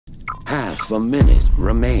Half a minute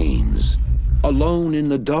remains. Alone in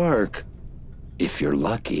the dark, if you're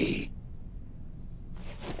lucky.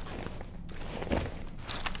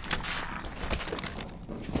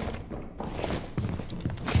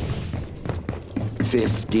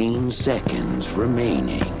 "15 seconds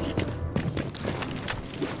remaining.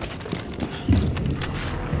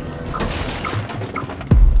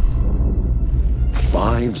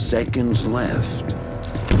 "5 seconds left.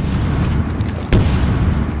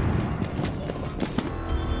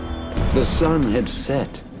 The sun had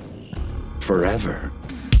set forever.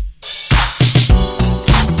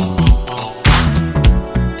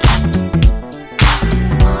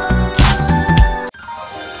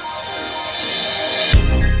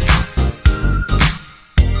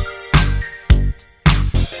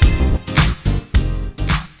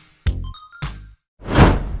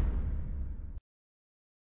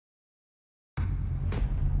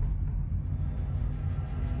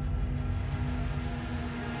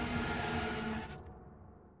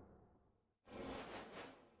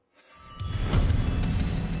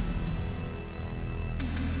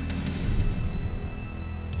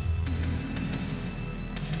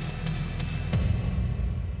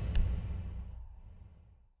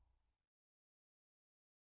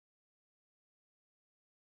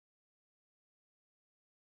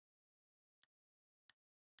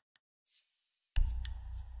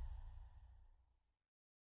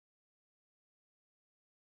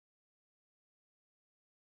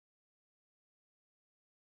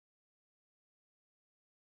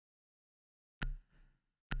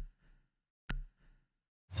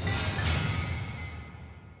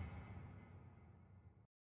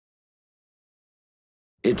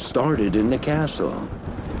 It started in the castle,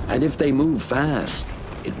 and if they move fast,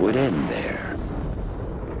 it would end there.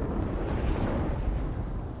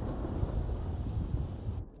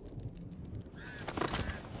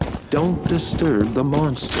 Don't disturb the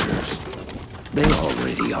monsters. They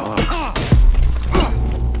already are.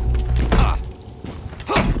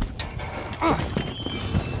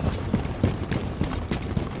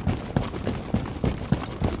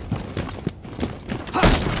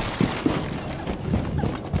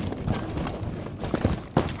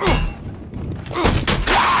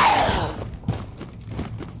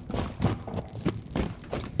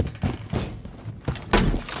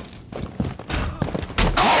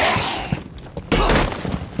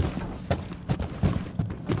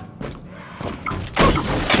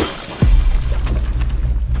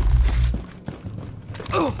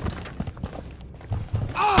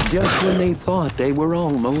 Just when they thought they were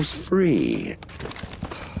almost free.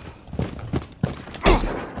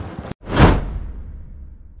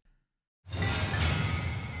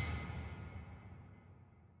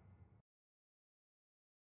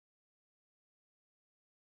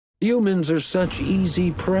 Humans are such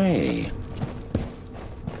easy prey.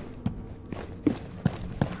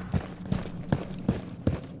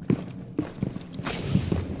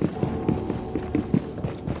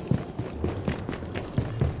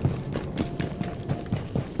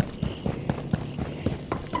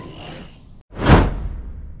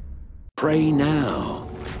 Pray now,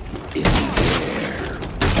 if you dare.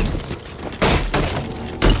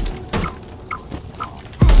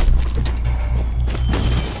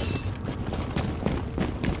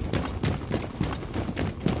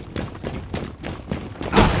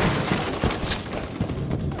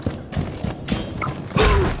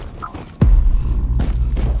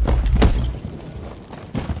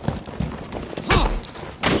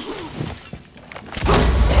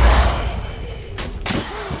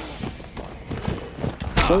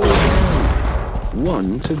 Hold on.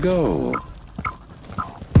 One to go.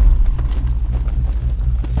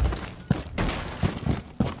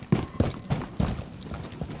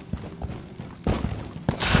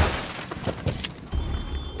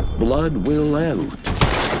 Blood will out.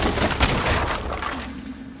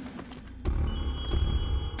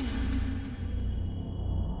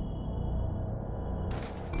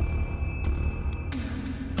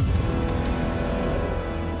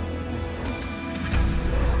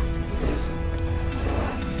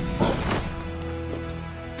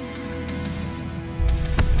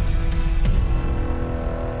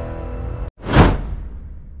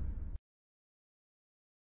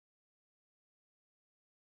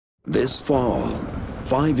 This fall,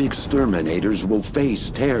 5 exterminators will face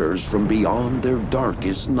terrors from beyond their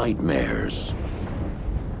darkest nightmares.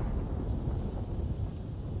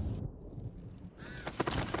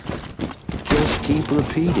 Just keep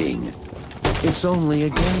repeating. It's only a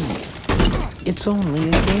game. It's only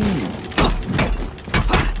a game.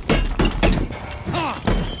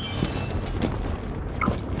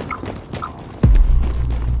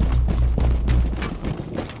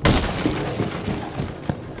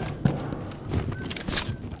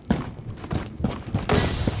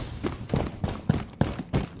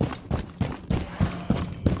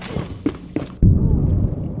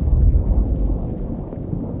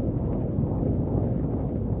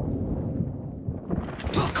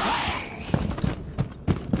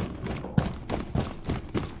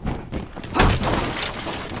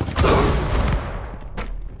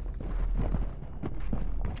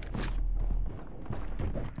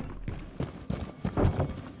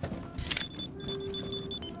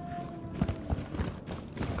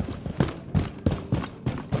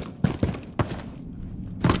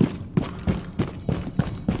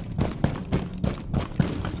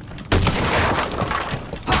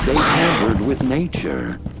 tampered with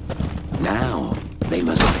nature. Now they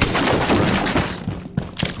must pay the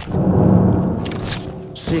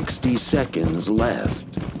price. 60 seconds left.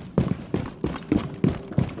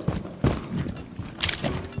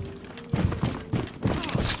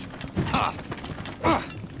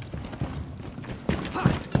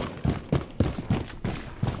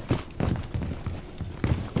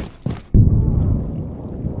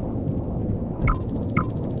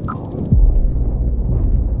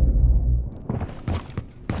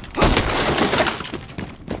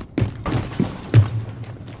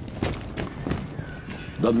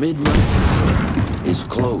 The midnight hour is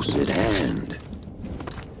close at hand.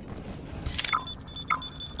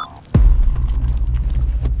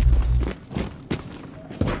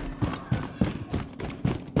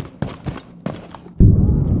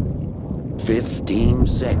 Fifteen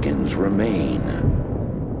seconds remain.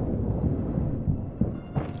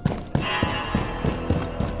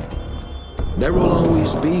 There will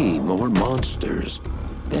always be more monsters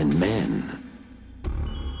than men.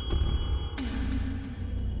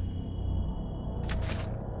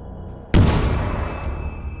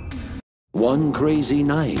 One crazy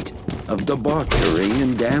night of debauchery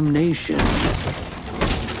and damnation.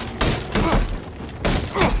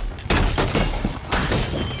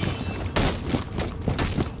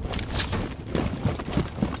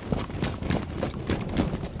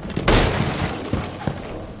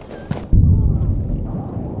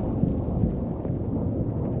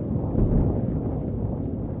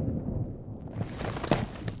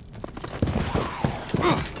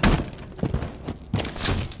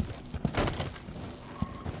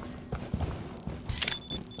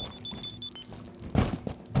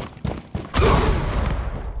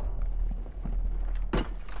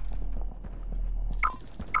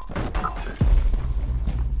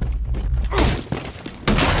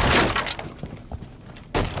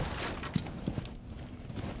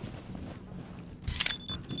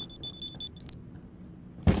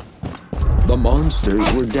 The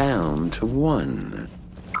monsters were down to one.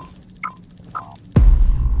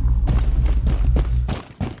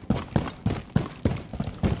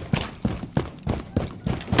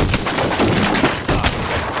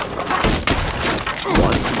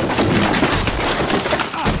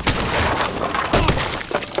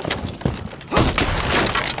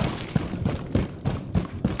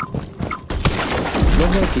 The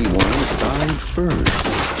lucky ones died first.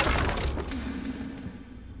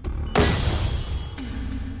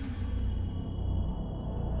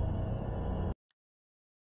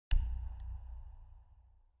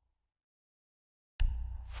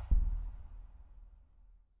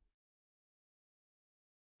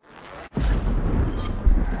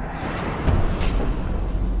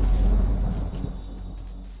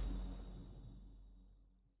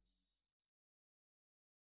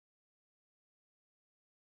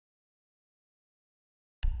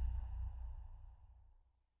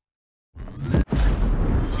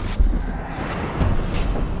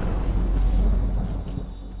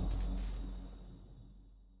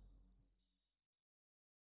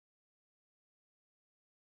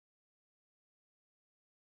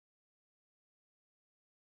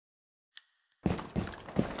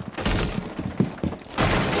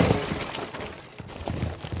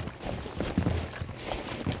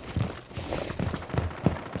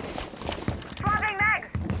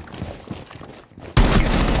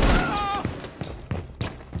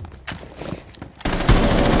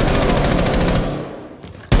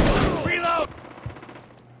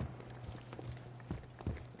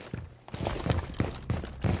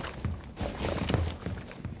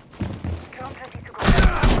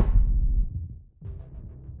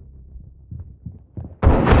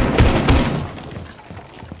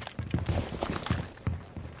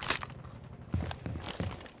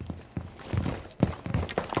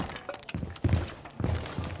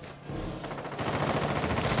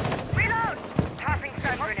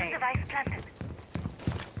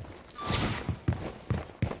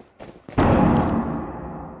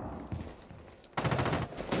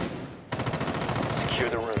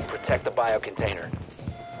 Protect the biocontainer.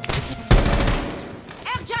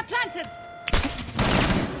 Airjet planted!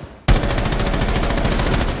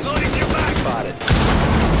 Loading your back! Spotted.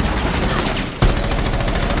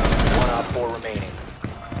 One op 4 remaining.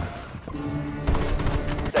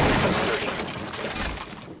 Seconds insertion.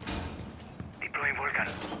 Deploying Volcan.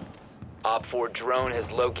 Op 4 drone has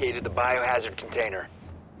located the biohazard container.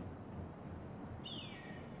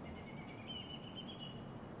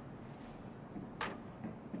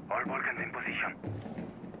 All Volcans in position.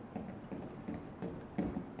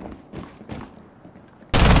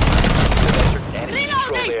 Enemy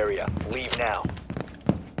controlled area. Leave now.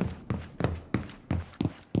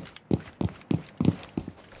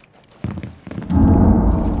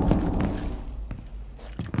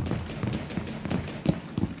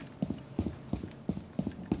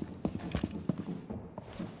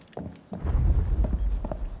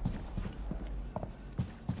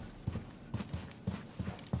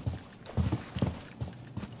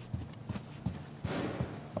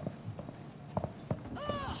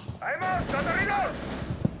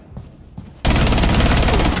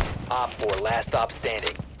 Op 4, last stop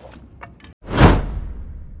standing. 5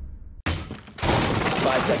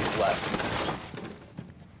 seconds left.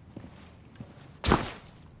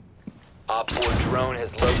 Op 4 drone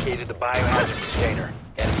has located the biohazard container.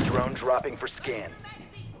 Enemy drone dropping for scan.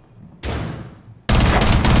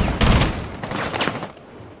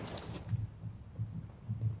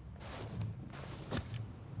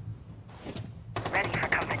 Ready for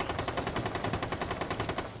company.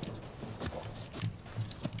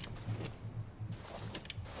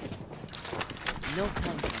 No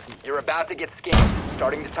time for this. You're about to get scanned.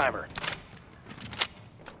 Starting the timer.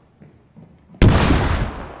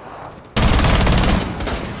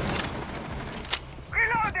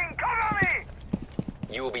 Reloading! Cover me!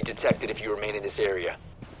 You will be detected if you remain in this area.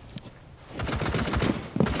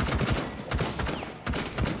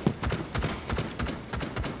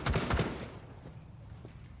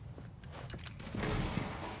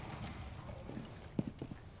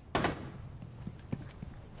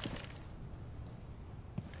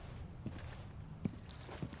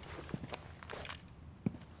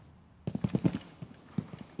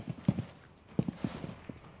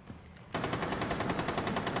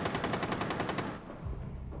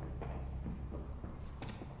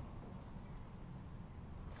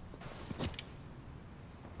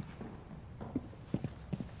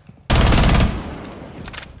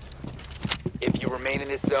 If you remain in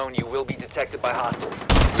this zone, you will be detected by hostiles.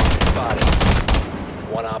 Spotted.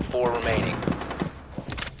 1 Op 4 remaining.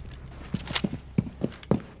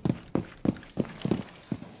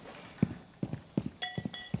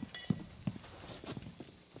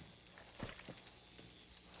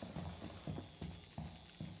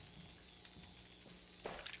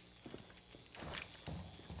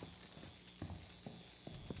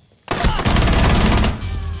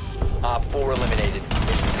 Op 4 eliminated.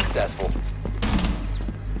 Mission successful.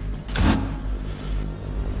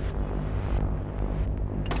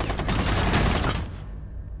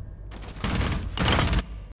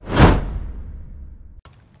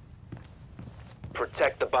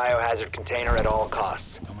 Protect the biohazard container at all costs.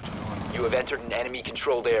 You have entered an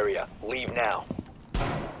enemy-controlled area. Leave now. You have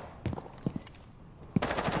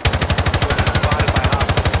been spotted by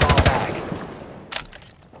hostiles. Fall back.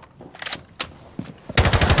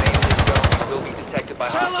 Remain in this zone. You will be detected by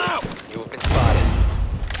hostiles. You have been spotted.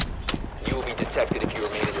 You will be detected if you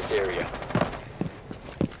remain in this area.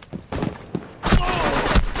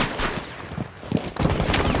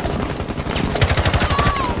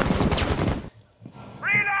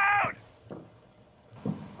 Reload!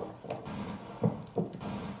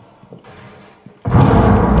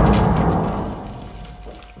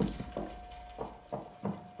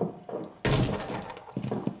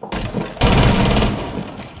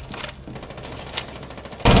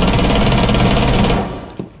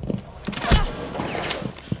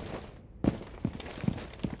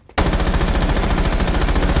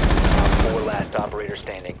 Last operator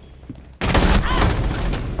standing.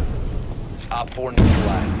 Op 4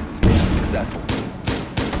 neutralized. Mission successful.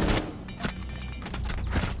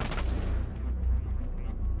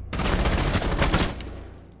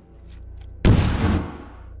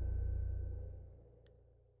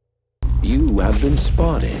 You have been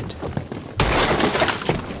spotted.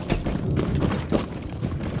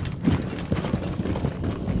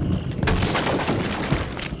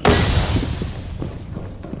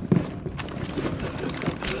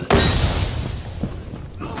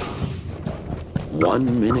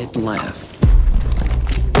 One minute left.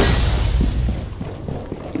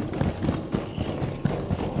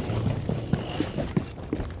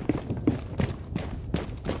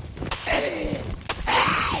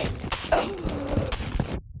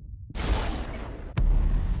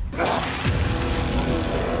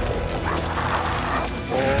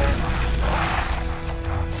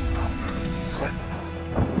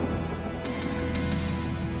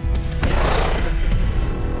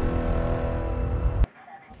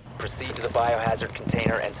 Proceed to the biohazard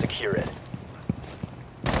container and secure it.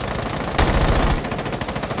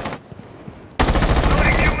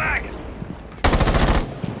 Loading new mag!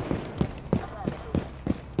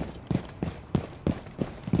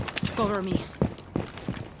 Cover me.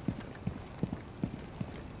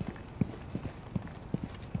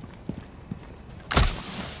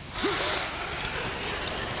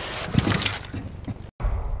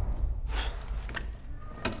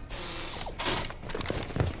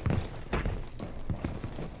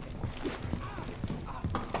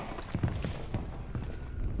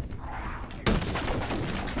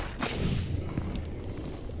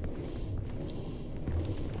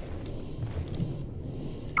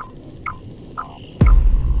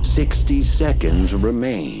 60 seconds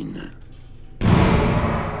remain.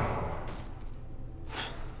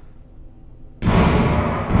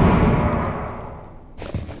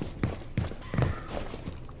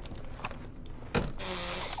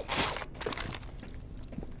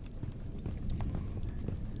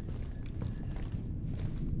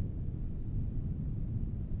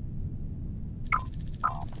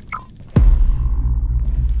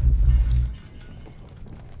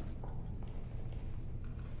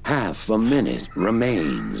 Half a minute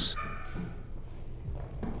remains.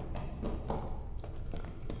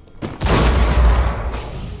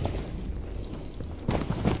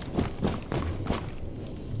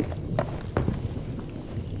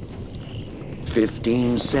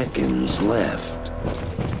 Fifteen seconds left.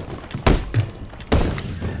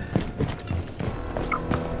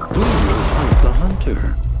 Who will hunt the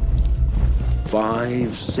hunter?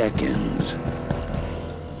 5 seconds.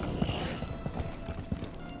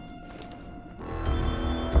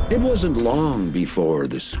 It wasn't long before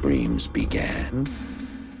the screams began.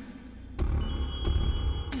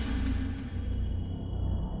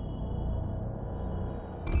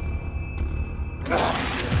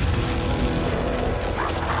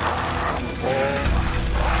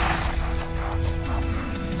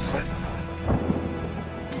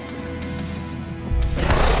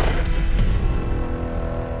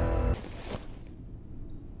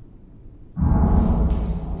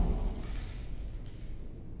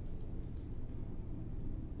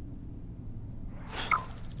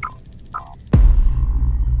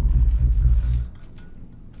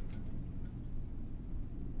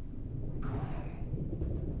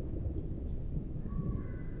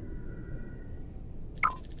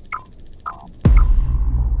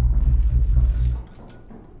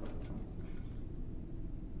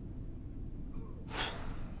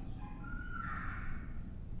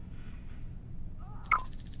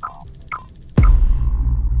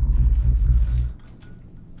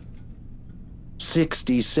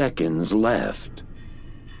 "60 seconds left.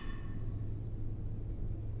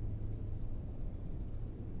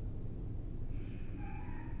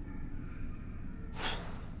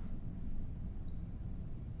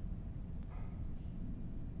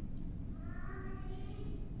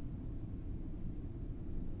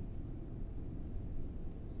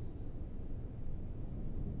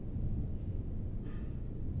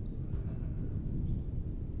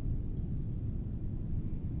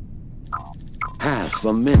 Half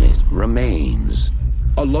a minute remains.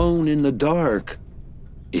 Alone in the dark,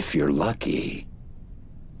 if you're lucky.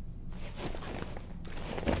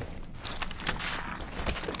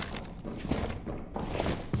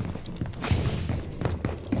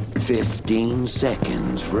 "15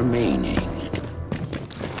 seconds remaining.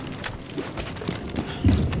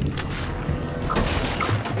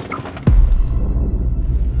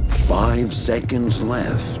 Five seconds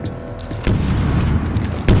left.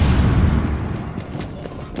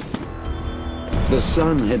 The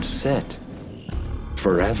sun had set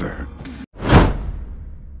forever.